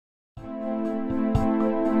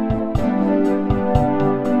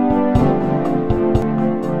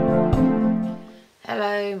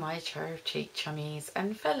my charity chummies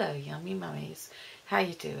and fellow yummy mummies. How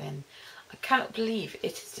you doing? I cannot believe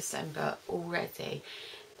it is December already.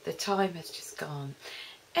 The time has just gone.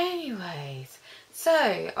 Anyways,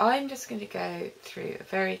 so I'm just going to go through a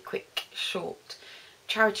very quick, short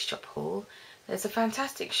charity shop haul. There's a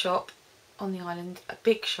fantastic shop on the island, a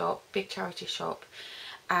big shop, big charity shop,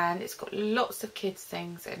 and it's got lots of kids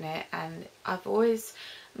things in it, and I've always,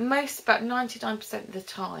 about 99% of the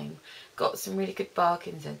time, got some really good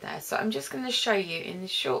bargains in there. So I'm just going to show you in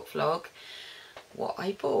this short vlog what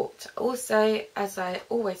I bought. Also, as I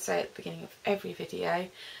always say at the beginning of every video,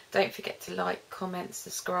 don't forget to like, comment,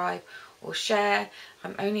 subscribe or share.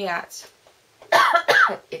 I'm only at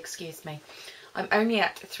excuse me, I'm only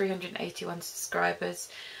at 381 subscribers.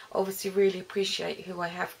 Obviously really appreciate who I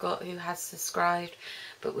have got who has subscribed,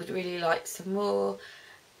 but would really like some more,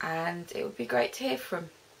 and it would be great to hear from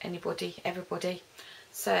anybody, everybody.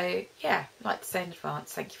 So yeah, I'd like to say in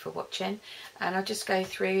advance thank you for watching, and I'll just go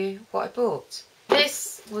through what I bought.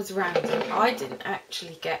 This was random. I didn't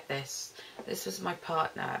actually get this. This was my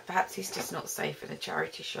partner. Perhaps he's just not safe in a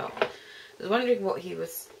charity shop. I was wondering what he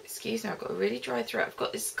was. Excuse me, I've got a really dry throat. I've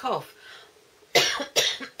got this cough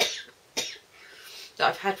that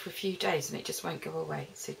I've had for a few days and it just won't go away.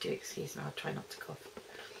 So do excuse me, I'll try not to cough.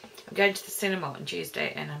 I'm going to the cinema on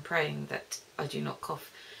Tuesday and I'm praying that I do not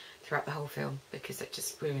cough throughout the whole film, because it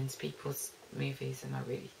just ruins people's movies, and I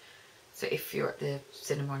really... So if you're at the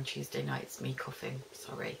cinema on Tuesday night, it's me coughing.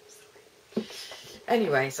 Sorry.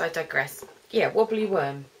 Anyways, I digress. Yeah, wobbly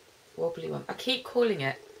worm. Wobbly worm. I keep calling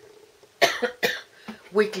it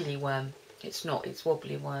wiggly worm. It's not, it's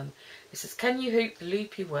wobbly worm. It says, can you hoop the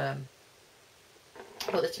loopy worm?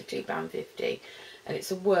 I got this for £2.50, and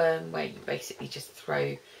it's a worm where you basically just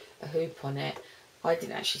throw a hoop on it. I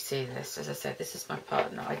didn't actually see this. As I said, this is my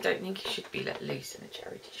partner. I don't think he should be let loose in a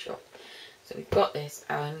charity shop. So we've got this.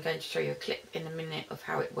 I'm going to show you a clip in a minute of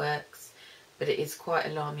how it works, but it is quite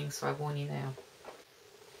alarming, so I warn you now.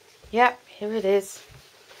 Yep, here it is.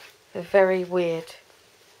 A very weird,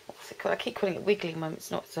 what's it called? I keep calling it wiggly worm.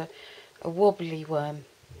 It's not. It's a wobbly worm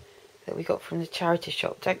that we got from the charity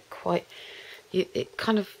shop. Don't quite... it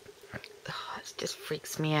kind of... Oh, it just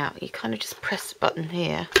freaks me out. You kind of just press the button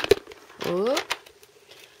here. Whoop.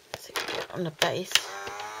 So you get it on the base.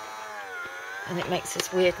 And it makes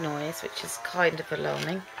this weird noise, which is kind of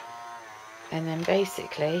alarming. And then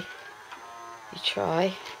basically, you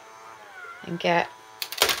try and get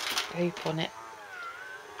a hoop on it.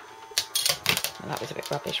 Well, that was a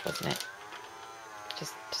bit rubbish, wasn't it?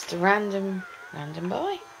 Just a random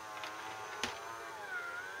buy.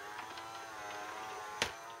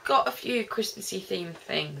 Got a few Christmassy themed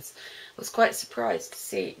things. I was quite surprised to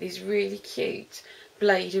see these really cute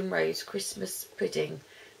Blade and Rose Christmas pudding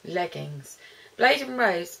leggings. Blade and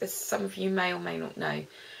Rose, as some of you may or may not know,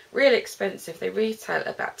 really expensive. They retail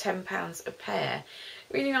about £10 a pair.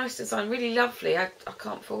 Really nice design, really lovely. I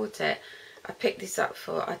can't fault it. I picked this up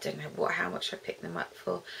for, I don't know how much I picked them up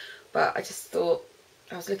for, but I just thought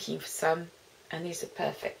I was looking for some, and these are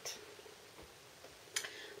perfect.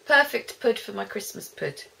 Perfect pud for my Christmas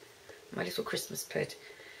pud. My little Christmas pud.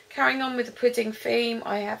 Carrying on with the pudding theme,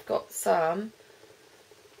 I have got some.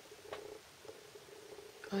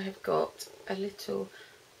 I have got a little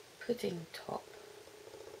pudding top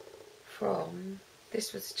from,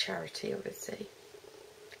 this was a charity obviously.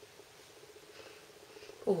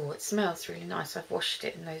 Oh, it smells really nice. I've washed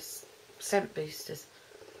it in those scent boosters.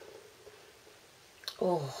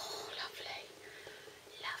 Oh, lovely.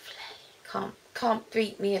 Lovely. Can't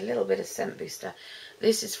beat me a little bit of scent booster.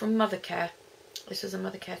 This is from Mothercare. This was a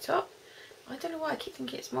Mothercare top. I don't know why I keep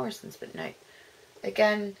thinking it's Morrison's, but no.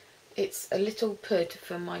 Again, it's a little pud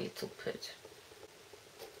for my little pud.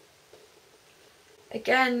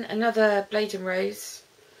 Again, another Blade and Rose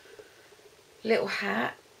little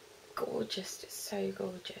hat. Gorgeous, it's so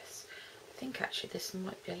gorgeous. I think actually this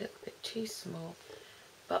might be a little bit too small,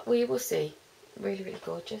 but we will see. Really, really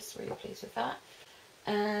gorgeous. Really pleased with that.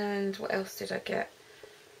 And what else did I get?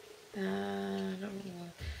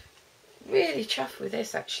 Really chuffed with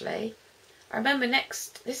this actually. I remember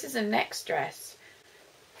this is a next dress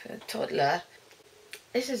for a toddler.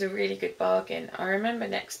 This is a really good bargain. I remember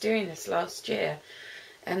Next doing this last year,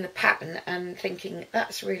 and the pattern, and thinking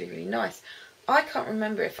that's really, really nice. I can't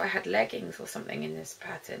remember if I had leggings or something in this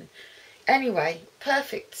pattern. Anyway,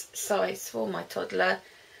 perfect size for my toddler.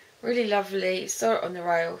 Really lovely. Saw it on the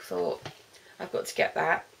rail, thought I've got to get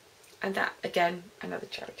that. And that, again, another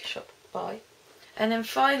charity shop buy. And then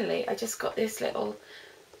finally, I just got this little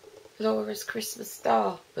Laura's Christmas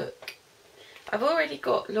Star book. I've already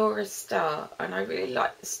got Laura's Star, and I really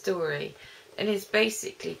like the story. and is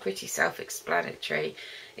basically pretty self-explanatory.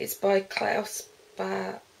 It's by Klaus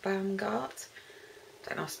Baumgart.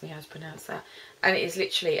 Don't ask me how to pronounce that. And it is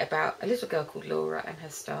literally about a little girl called Laura and her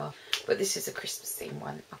star. But this is a Christmas themed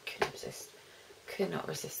one. I couldn't resist. Could not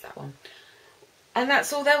resist that one. And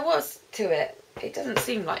that's all there was to it. It doesn't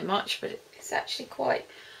seem like much, but it's actually quite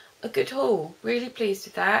a good haul. Really pleased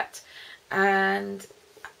with that. And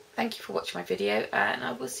thank you for watching my video, and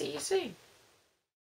I will see you soon.